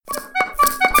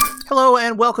Hello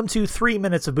and welcome to 3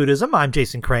 Minutes of Buddhism. I'm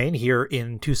Jason Crane here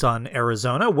in Tucson,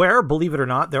 Arizona, where, believe it or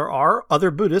not, there are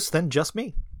other Buddhists than just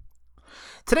me.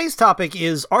 Today's topic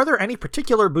is, are there any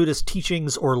particular Buddhist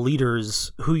teachings or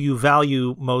leaders who you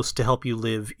value most to help you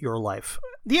live your life?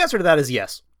 The answer to that is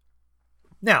yes.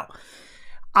 Now,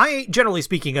 I, generally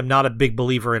speaking, am not a big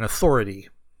believer in authority.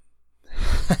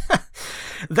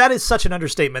 That is such an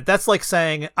understatement. That's like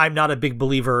saying I'm not a big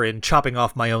believer in chopping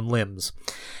off my own limbs.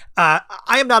 I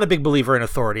am not a big believer in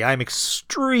authority. I am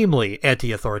extremely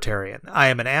anti-authoritarian. I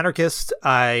am an anarchist.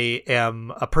 I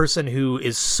am a person who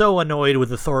is so annoyed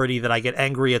with authority that I get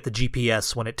angry at the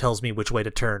GPS when it tells me which way to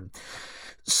turn.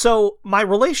 So my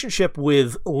relationship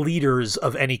with leaders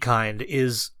of any kind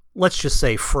is, let's just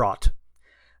say, fraught.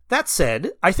 That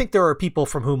said, I think there are people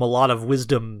from whom a lot of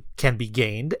wisdom can be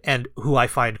gained and who I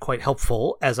find quite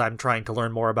helpful as I'm trying to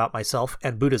learn more about myself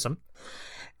and Buddhism.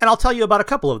 And I'll tell you about a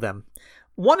couple of them.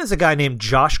 One is a guy named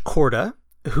Josh Korda,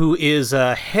 who is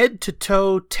a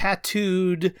head-to-toe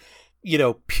tattooed,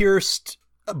 pierced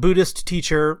Buddhist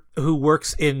teacher who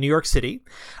works in New York City.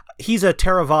 He's a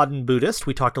Theravadan Buddhist.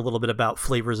 We talked a little bit about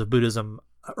flavors of Buddhism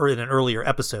in an earlier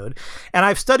episode. And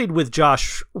I've studied with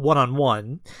Josh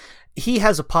one-on-one. He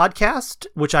has a podcast,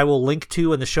 which I will link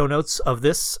to in the show notes of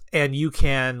this, and you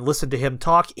can listen to him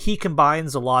talk. He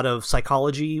combines a lot of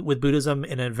psychology with Buddhism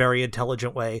in a very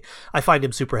intelligent way. I find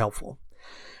him super helpful.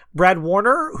 Brad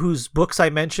Warner, whose books I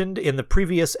mentioned in the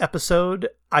previous episode,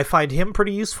 I find him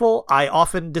pretty useful. I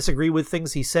often disagree with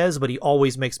things he says, but he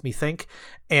always makes me think,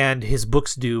 and his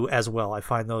books do as well. I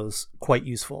find those quite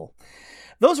useful.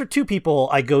 Those are two people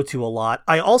I go to a lot.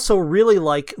 I also really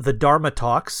like the Dharma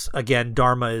talks. Again,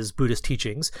 Dharma is Buddhist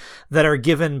teachings that are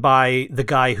given by the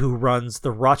guy who runs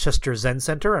the Rochester Zen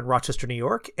Center in Rochester, New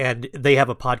York. And they have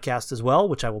a podcast as well,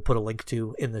 which I will put a link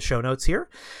to in the show notes here.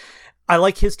 I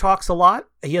like his talks a lot.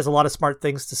 He has a lot of smart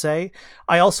things to say.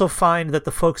 I also find that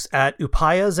the folks at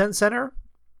Upaya Zen Center,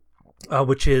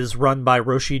 which is run by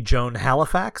Roshi Joan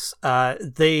Halifax,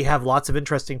 they have lots of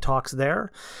interesting talks there.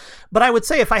 But I would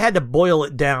say if I had to boil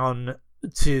it down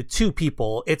to two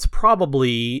people, it's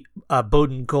probably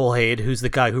Bowden Golhade, who's the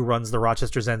guy who runs the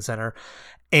Rochester Zen Center,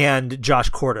 and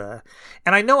Josh Korda.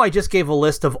 And I know I just gave a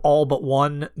list of all but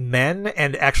one men,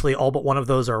 and actually all but one of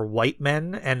those are white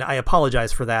men, and I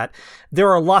apologize for that.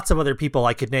 There are lots of other people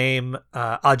I could name.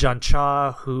 Ajahn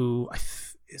Chah, who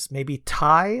is maybe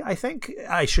Thai, I think.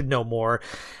 I should know more.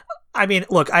 I mean,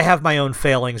 look, I have my own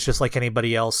failings just like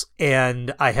anybody else,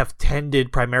 and I have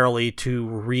tended primarily to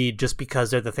read, just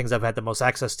because they're the things I've had the most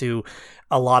access to,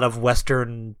 a lot of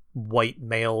Western white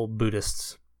male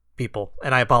Buddhists people,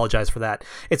 and I apologize for that.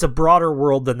 It's a broader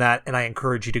world than that, and I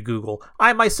encourage you to Google.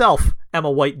 I myself am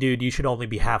a white dude you should only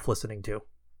be half listening to.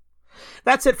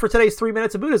 That's it for today's 3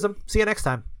 Minutes of Buddhism. See you next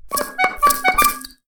time.